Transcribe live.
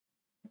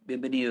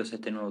Bienvenidos a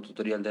este nuevo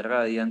tutorial de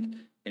Radiant.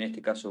 En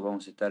este caso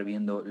vamos a estar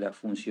viendo la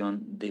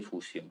función de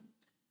fusión.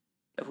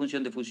 La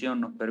función de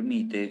fusión nos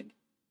permite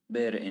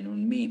ver en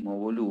un mismo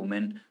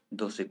volumen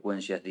dos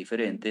secuencias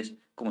diferentes,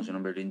 como su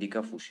nombre lo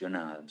indica,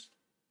 fusionadas.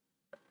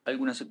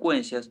 Algunas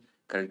secuencias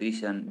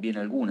caracterizan bien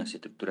algunas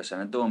estructuras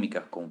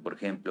anatómicas, como por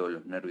ejemplo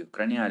los nervios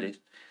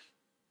craneales,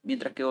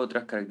 mientras que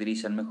otras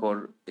caracterizan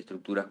mejor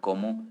estructuras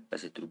como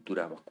las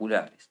estructuras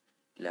vasculares.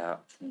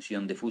 La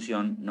función de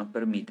fusión nos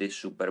permite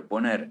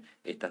superponer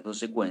estas dos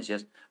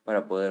secuencias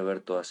para poder ver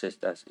todas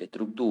estas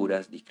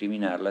estructuras,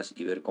 discriminarlas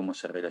y ver cómo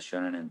se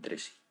relacionan entre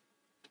sí.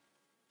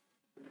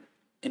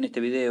 En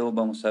este video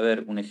vamos a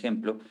ver un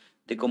ejemplo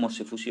de cómo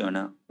se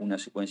fusiona una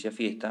secuencia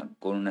fiesta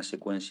con una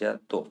secuencia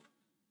TOF.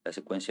 La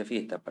secuencia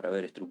fiesta para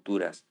ver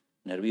estructuras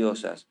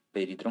nerviosas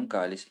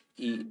peritroncales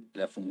y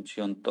la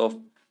función TOF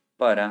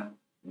para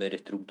ver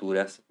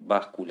estructuras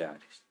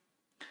vasculares.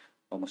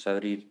 Vamos a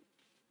abrir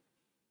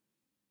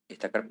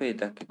esta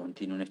carpeta que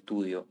contiene un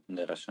estudio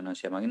de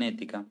resonancia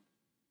magnética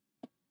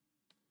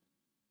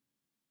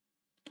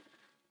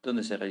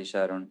donde se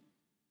realizaron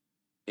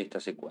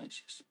estas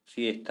secuencias,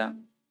 fiesta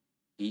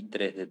y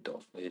 3 de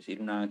TOF, es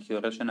decir, una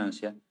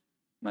angioresonancia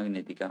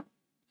magnética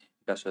en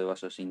el caso de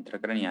vasos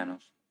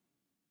intracranianos.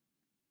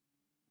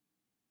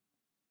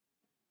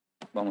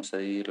 Vamos a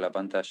dividir la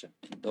pantalla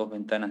en dos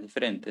ventanas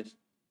diferentes.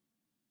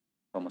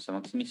 Vamos a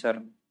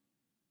maximizar.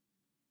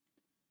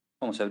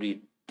 Vamos a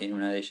abrir en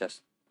una de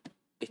ellas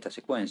esta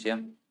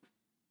secuencia,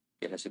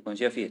 que es la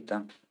secuencia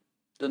fiesta,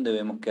 donde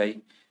vemos que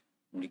hay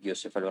un líquido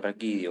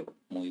cefalorraquídeo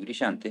muy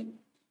brillante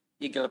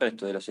y que el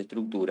resto de las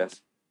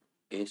estructuras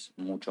es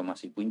mucho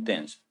más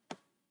hipointenso.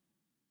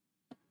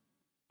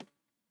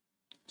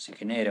 Se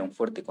genera un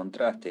fuerte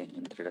contraste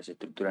entre las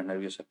estructuras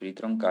nerviosas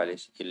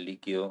peritroncales y el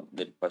líquido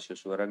del espacio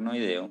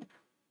subaracnoideo,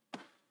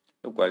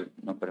 lo cual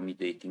nos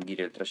permite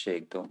distinguir el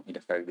trayecto y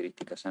las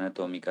características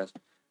anatómicas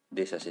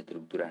de esas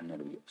estructuras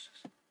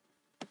nerviosas.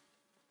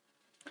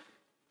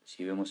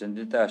 Si vemos en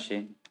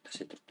detalle,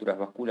 las estructuras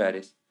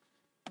vasculares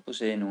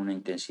poseen una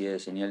intensidad de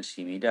señal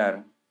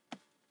similar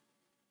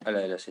a la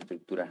de las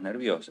estructuras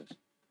nerviosas.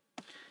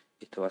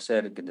 Esto va a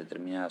hacer que en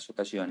determinadas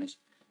ocasiones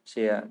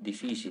sea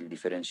difícil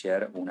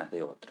diferenciar unas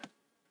de otras.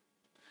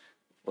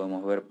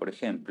 Podemos ver, por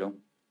ejemplo,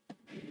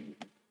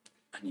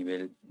 a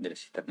nivel de la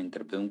cisterna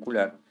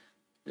interpeduncular,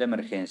 la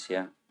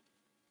emergencia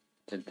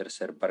del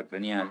tercer par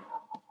craneal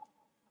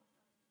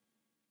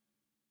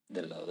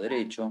del lado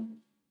derecho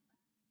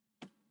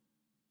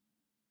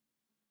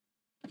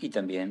y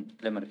también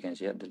la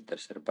emergencia del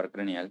tercer par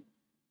craneal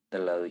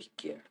del lado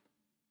izquierdo.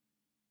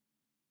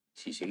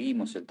 Si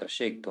seguimos el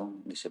trayecto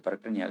de ese par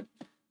craneal,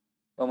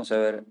 vamos a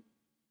ver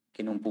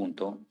que en un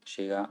punto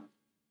llega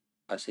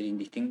a ser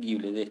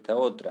indistinguible de esta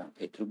otra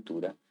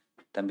estructura,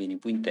 también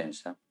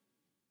hipointensa,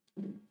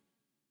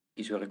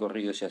 y su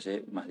recorrido se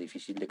hace más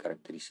difícil de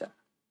caracterizar.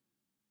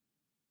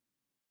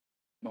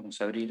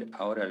 Vamos a abrir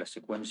ahora la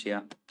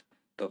secuencia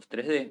TOF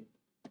 3D,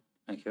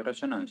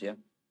 angioresonancia,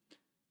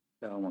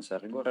 la vamos a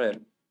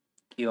recorrer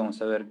y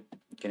vamos a ver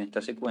que en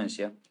esta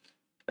secuencia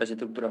las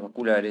estructuras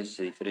vasculares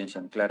se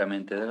diferencian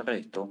claramente del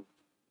resto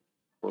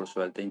por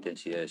su alta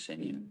intensidad de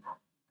señal.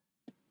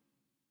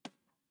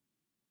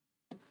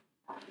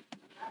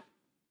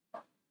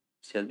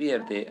 Se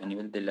advierte a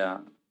nivel de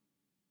la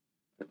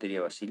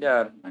arteria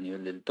basilar, a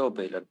nivel del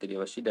tope de la arteria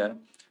basilar,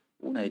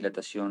 una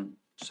dilatación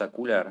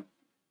sacular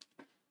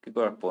que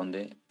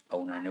corresponde a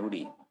un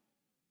aneurisma.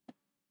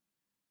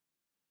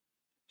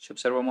 Si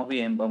observamos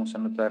bien, vamos a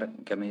notar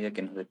que a medida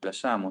que nos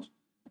desplazamos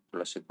por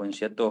la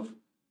secuencia TOF,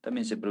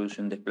 también se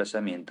produce un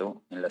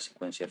desplazamiento en la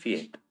secuencia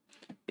fiesta.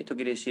 Esto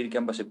quiere decir que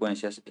ambas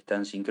secuencias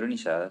están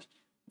sincronizadas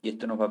y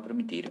esto nos va a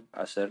permitir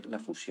hacer la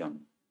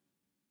fusión.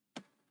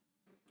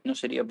 No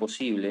sería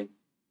posible,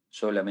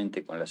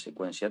 solamente con la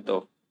secuencia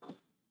TOF,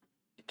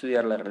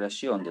 estudiar la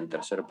relación del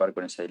tercer par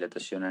con esa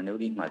dilatación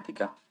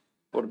aneurismática,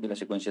 porque la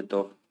secuencia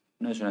TOF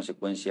no es una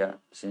secuencia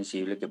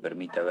sensible que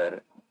permita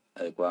ver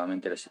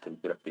adecuadamente las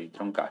estructuras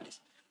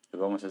peritroncales. Lo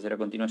que vamos a hacer a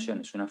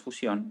continuación es una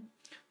fusión.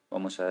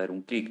 Vamos a dar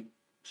un clic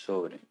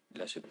sobre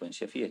la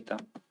secuencia fiesta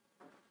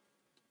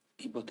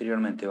y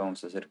posteriormente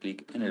vamos a hacer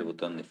clic en el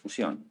botón de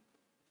fusión.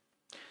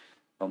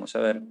 Vamos a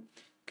ver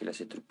que las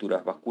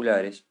estructuras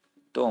vasculares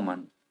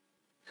toman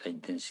la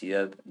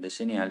intensidad de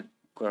señal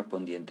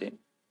correspondiente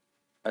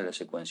a la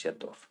secuencia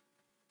TOF.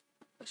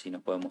 Así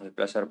nos podemos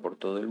desplazar por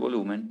todo el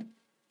volumen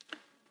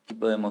y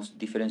podemos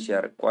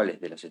diferenciar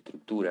cuáles de las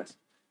estructuras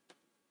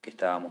que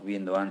estábamos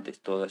viendo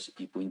antes, todas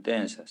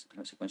hipointensas en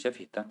la secuencia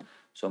fiesta,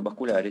 son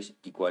vasculares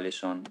y cuáles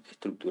son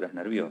estructuras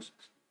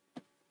nerviosas.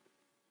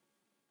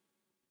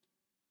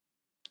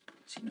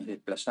 Si nos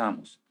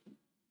desplazamos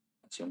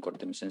hacia un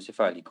corte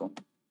mesencefálico,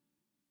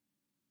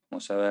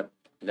 vamos a ver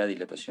la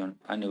dilatación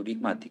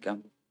aneurismática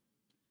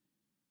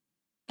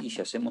y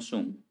si hacemos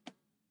zoom,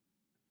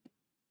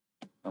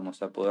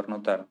 vamos a poder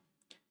notar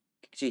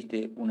que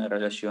existe una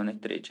relación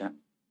estrecha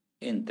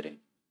entre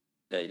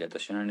la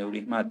dilatación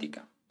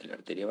aneurismática de la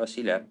arteria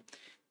basilar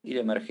y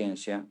la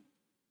emergencia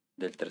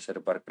del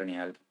tercer par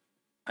craneal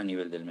a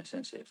nivel del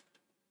mesencéfalo.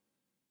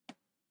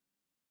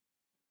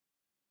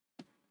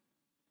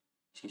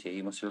 Si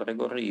seguimos el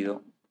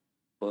recorrido,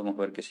 podemos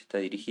ver que se está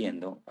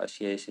dirigiendo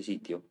hacia ese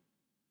sitio,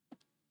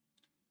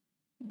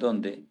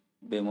 donde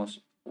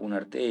vemos una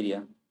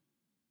arteria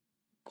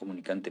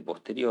comunicante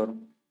posterior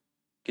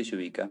que se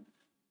ubica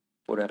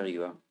por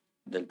arriba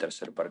del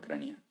tercer par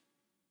craneal.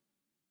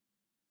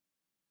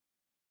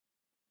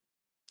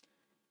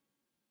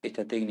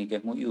 Esta técnica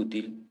es muy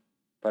útil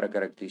para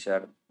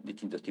caracterizar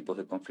distintos tipos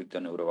de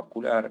conflicto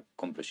neurovascular,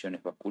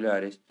 compresiones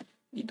vasculares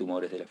y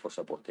tumores de la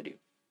fosa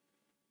posterior.